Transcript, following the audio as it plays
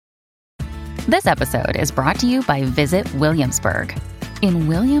This episode is brought to you by Visit Williamsburg. In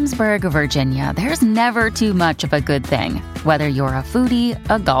Williamsburg, Virginia, there's never too much of a good thing. Whether you're a foodie,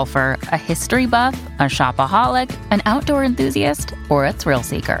 a golfer, a history buff, a shopaholic, an outdoor enthusiast, or a thrill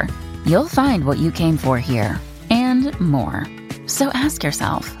seeker, you'll find what you came for here and more. So ask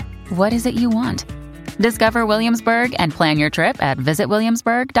yourself, what is it you want? Discover Williamsburg and plan your trip at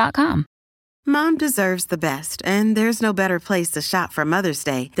visitwilliamsburg.com. Mom deserves the best, and there's no better place to shop for Mother's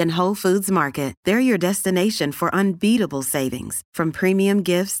Day than Whole Foods Market. They're your destination for unbeatable savings, from premium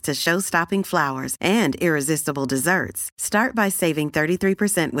gifts to show-stopping flowers and irresistible desserts. Start by saving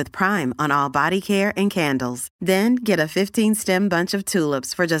 33% with Prime on all body care and candles. Then get a 15-stem bunch of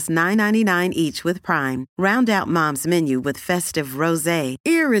tulips for just $9.99 each with Prime. Round out Mom's menu with festive rosé,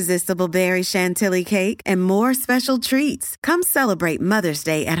 irresistible berry chantilly cake, and more special treats. Come celebrate Mother's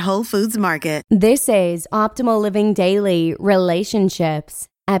Day at Whole Foods Market. This is Optimal Living Daily Relationships,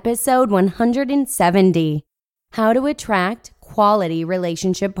 episode 170, How to Attract Quality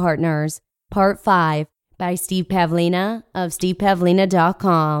Relationship Partners, part 5, by Steve Pavlina of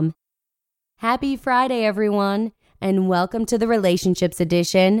stevepavlina.com. Happy Friday, everyone, and welcome to the Relationships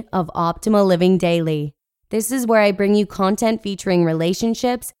edition of Optimal Living Daily. This is where I bring you content featuring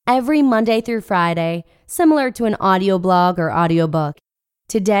relationships every Monday through Friday, similar to an audio blog or audiobook.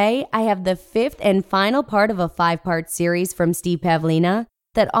 Today, I have the 5th and final part of a 5-part series from Steve Pavlina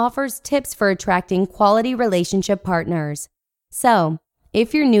that offers tips for attracting quality relationship partners. So,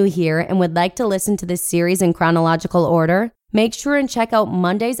 if you're new here and would like to listen to this series in chronological order, make sure and check out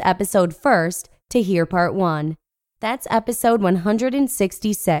Monday's episode first to hear part 1. That's episode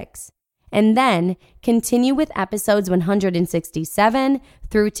 166. And then continue with episodes 167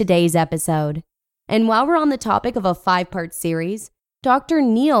 through today's episode. And while we're on the topic of a 5-part series, Dr.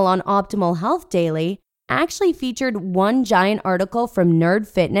 Neil on Optimal Health Daily actually featured one giant article from Nerd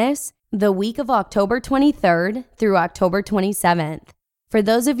Fitness the week of October 23rd through October 27th. For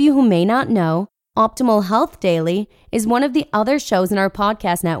those of you who may not know, Optimal Health Daily is one of the other shows in our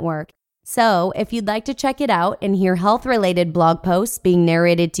podcast network. So if you'd like to check it out and hear health-related blog posts being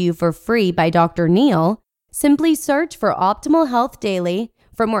narrated to you for free by Dr. Neil, simply search for Optimal Health Daily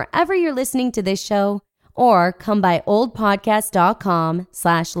from wherever you're listening to this show, or come by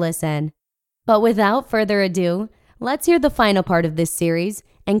oldpodcast.com/listen. But without further ado, let's hear the final part of this series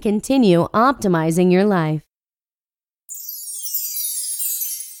and continue optimizing your life.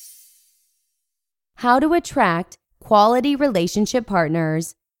 How to Attract Quality Relationship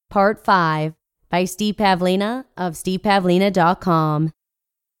Partners, Part 5, by Steve Pavlina of stevepavlina.com.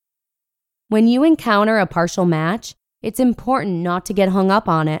 When you encounter a partial match, it's important not to get hung up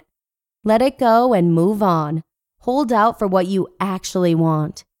on it. Let it go and move on. Hold out for what you actually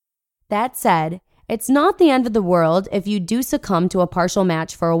want. That said, it's not the end of the world if you do succumb to a partial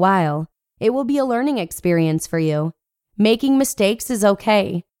match for a while. It will be a learning experience for you. Making mistakes is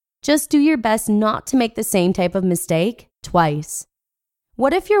okay. Just do your best not to make the same type of mistake twice.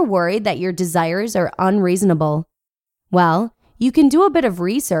 What if you're worried that your desires are unreasonable? Well, you can do a bit of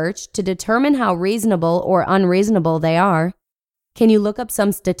research to determine how reasonable or unreasonable they are. Can you look up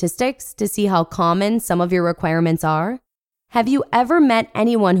some statistics to see how common some of your requirements are? Have you ever met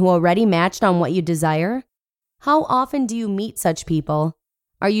anyone who already matched on what you desire? How often do you meet such people?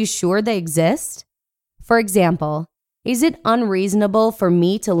 Are you sure they exist? For example, is it unreasonable for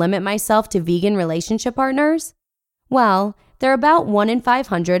me to limit myself to vegan relationship partners? Well, they're about 1 in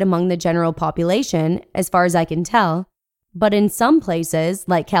 500 among the general population, as far as I can tell. But in some places,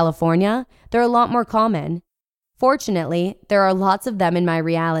 like California, they're a lot more common. Fortunately, there are lots of them in my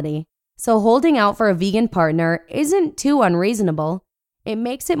reality, so holding out for a vegan partner isn't too unreasonable. It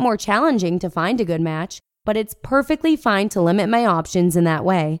makes it more challenging to find a good match, but it's perfectly fine to limit my options in that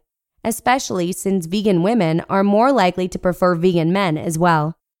way, especially since vegan women are more likely to prefer vegan men as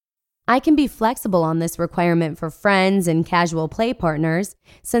well. I can be flexible on this requirement for friends and casual play partners,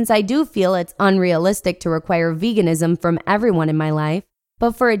 since I do feel it's unrealistic to require veganism from everyone in my life.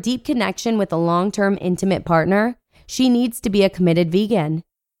 But for a deep connection with a long-term intimate partner, she needs to be a committed vegan.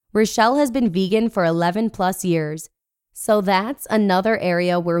 Rochelle has been vegan for 11 plus years, so that's another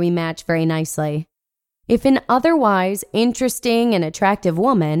area where we match very nicely. If an otherwise interesting and attractive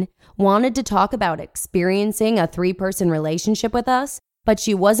woman wanted to talk about experiencing a 3-person relationship with us, but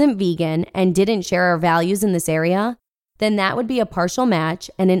she wasn't vegan and didn't share our values in this area, then that would be a partial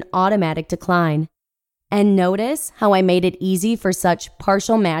match and an automatic decline. And notice how I made it easy for such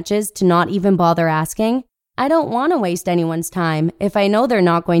partial matches to not even bother asking? I don't want to waste anyone's time if I know they're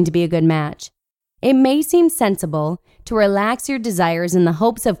not going to be a good match. It may seem sensible to relax your desires in the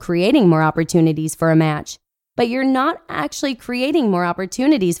hopes of creating more opportunities for a match, But you're not actually creating more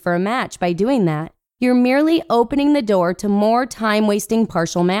opportunities for a match by doing that. You're merely opening the door to more time-wasting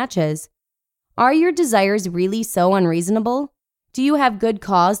partial matches. Are your desires really so unreasonable? Do you have good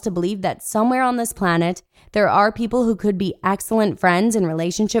cause to believe that somewhere on this planet, there are people who could be excellent friends and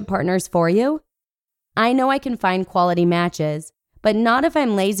relationship partners for you? I know I can find quality matches, but not if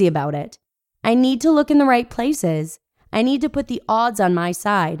I'm lazy about it. I need to look in the right places. I need to put the odds on my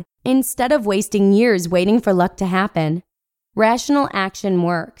side, instead of wasting years waiting for luck to happen. Rational action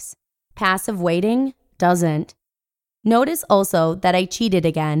works. Passive waiting doesn't. Notice also that I cheated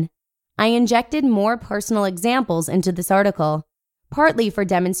again. I injected more personal examples into this article, partly for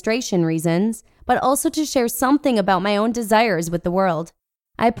demonstration reasons, but also to share something about my own desires with the world.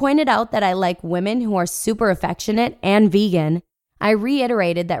 I pointed out that I like women who are super affectionate and vegan. I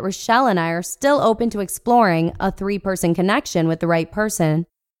reiterated that Rochelle and I are still open to exploring a 3-person connection with the right person.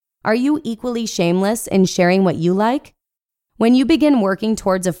 Are you equally shameless in sharing what you like? When you begin working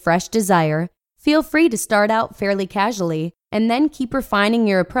towards a fresh desire, feel free to start out fairly casually and then keep refining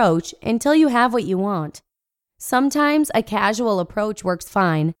your approach until you have what you want. Sometimes a casual approach works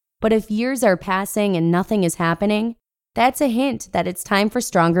fine, but if years are passing and nothing is happening, that's a hint that it's time for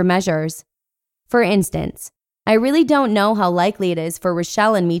stronger measures. For instance, I really don't know how likely it is for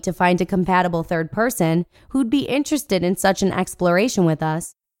Rochelle and me to find a compatible third person who'd be interested in such an exploration with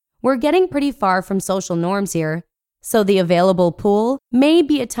us. We're getting pretty far from social norms here, so the available pool may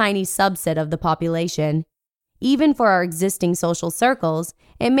be a tiny subset of the population. Even for our existing social circles,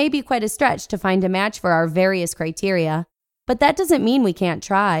 it may be quite a stretch to find a match for our various criteria. But that doesn't mean we can't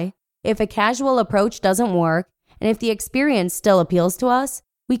try. If a casual approach doesn't work, and if the experience still appeals to us,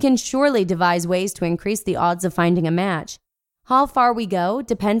 we can surely devise ways to increase the odds of finding a match. How far we go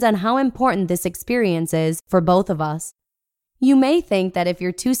depends on how important this experience is for both of us. You may think that if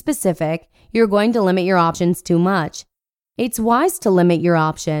you're too specific, you're going to limit your options too much. It's wise to limit your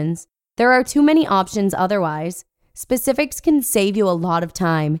options. There are too many options otherwise. Specifics can save you a lot of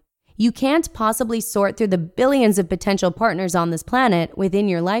time. You can't possibly sort through the billions of potential partners on this planet within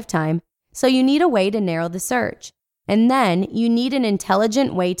your lifetime, so you need a way to narrow the search. And then you need an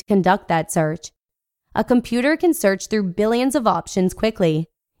intelligent way to conduct that search. A computer can search through billions of options quickly.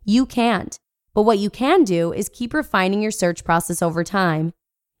 You can't. But what you can do is keep refining your search process over time.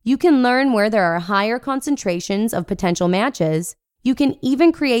 You can learn where there are higher concentrations of potential matches. You can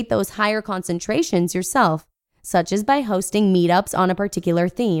even create those higher concentrations yourself, such as by hosting meetups on a particular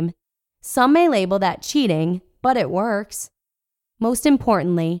theme. Some may label that cheating, but it works. Most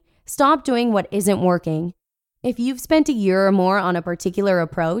importantly, stop doing what isn't working. If you've spent a year or more on a particular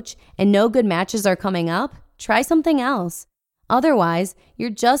approach and no good matches are coming up, try something else. Otherwise, you're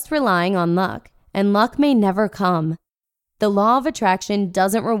just relying on luck, and luck may never come. The law of attraction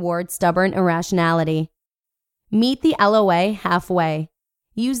doesn't reward stubborn irrationality. Meet the LOA halfway.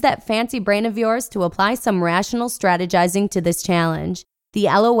 Use that fancy brain of yours to apply some rational strategizing to this challenge. The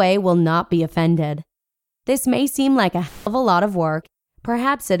LOA will not be offended. This may seem like a hell of a lot of work.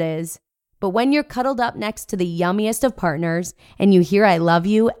 Perhaps it is. But when you're cuddled up next to the yummiest of partners and you hear I love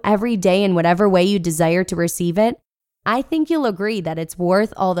you every day in whatever way you desire to receive it, I think you'll agree that it's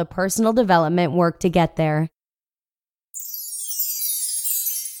worth all the personal development work to get there.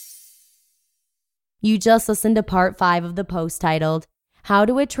 You just listened to part 5 of the post titled, How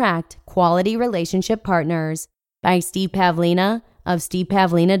to Attract Quality Relationship Partners by Steve Pavlina of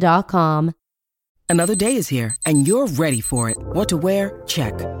stevepavlina.com. Another day is here, and you're ready for it. What to wear?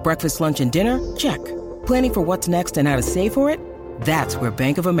 Check. Breakfast, lunch, and dinner? Check. Planning for what's next and how to save for it? That's where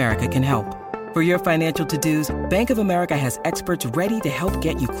Bank of America can help. For your financial to-dos, Bank of America has experts ready to help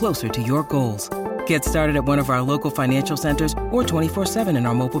get you closer to your goals. Get started at one of our local financial centers or 24/7 in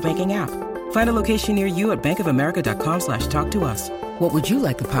our mobile banking app. Find a location near you at bankofamerica.com/talktous. What would you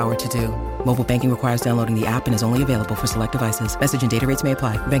like the power to do? Mobile banking requires downloading the app and is only available for select devices. Message and data rates may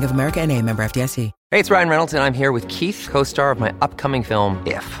apply. Bank of America NA, member FDIC. Hey, it's Ryan Reynolds, and I'm here with Keith, co-star of my upcoming film,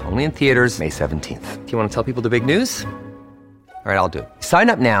 If, only in theaters May 17th. Do you want to tell people the big news? All right, I'll do it. Sign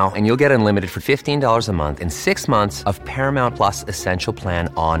up now and you'll get unlimited for $15 a month and 6 months of Paramount Plus Essential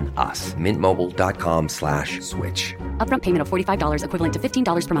Plan on us. MintMobile.com/switch. Upfront payment of $45 equivalent to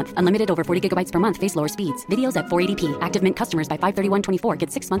 $15 per month. Unlimited over 40 gigabytes per month. Face lower speeds. Videos at 480p. Active Mint customers by 531.24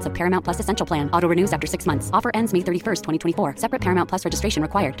 get 6 months of Paramount Plus Essential Plan. Auto renews after 6 months. Offer ends May 31st, 2024. Separate Paramount Plus registration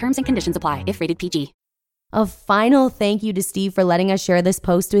required. Terms and conditions apply if rated PG. A final thank you to Steve for letting us share this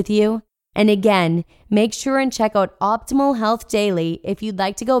post with you. And again, make sure and check out Optimal Health Daily if you'd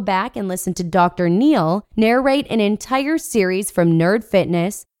like to go back and listen to Dr. Neil narrate an entire series from Nerd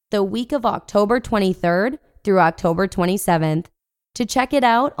Fitness the week of October 23rd through October 27th. To check it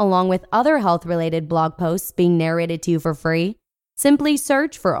out, along with other health-related blog posts being narrated to you for free, simply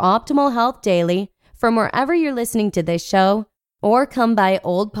search for Optimal Health Daily from wherever you're listening to this show, or come by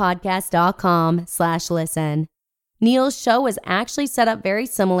oldpodcast.com/listen. Neil's show is actually set up very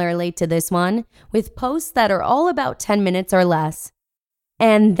similarly to this one, with posts that are all about 10 minutes or less.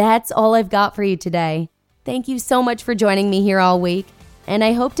 And that's all I've got for you today. Thank you so much for joining me here all week, and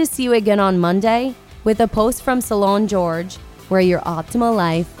I hope to see you again on Monday with a post from Salon George, where your optimal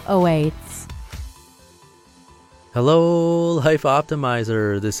life awaits. Hello, Life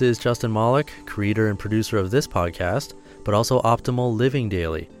Optimizer. This is Justin Malik, creator and producer of this podcast, but also Optimal Living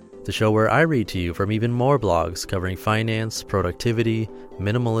Daily, the show where I read to you from even more blogs covering finance, productivity,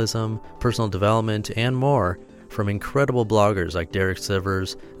 minimalism, personal development, and more from incredible bloggers like Derek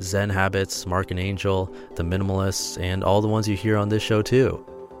Sivers, Zen Habits, Mark and Angel, The Minimalists, and all the ones you hear on this show too.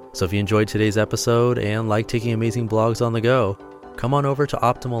 So if you enjoyed today's episode and like taking amazing blogs on the go, come on over to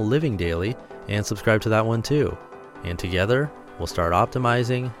Optimal Living Daily and subscribe to that one too. And together, we'll start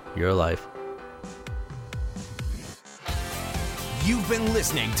optimizing your life. You've been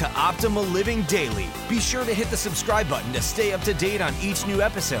listening to Optimal Living Daily. Be sure to hit the subscribe button to stay up to date on each new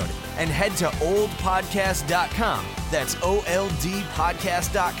episode, and head to oldpodcast.com. That's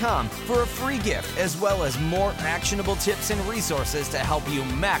OLDpodcast.com for a free gift, as well as more actionable tips and resources to help you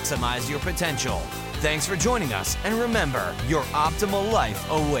maximize your potential. Thanks for joining us, and remember, your optimal life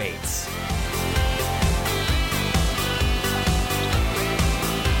awaits.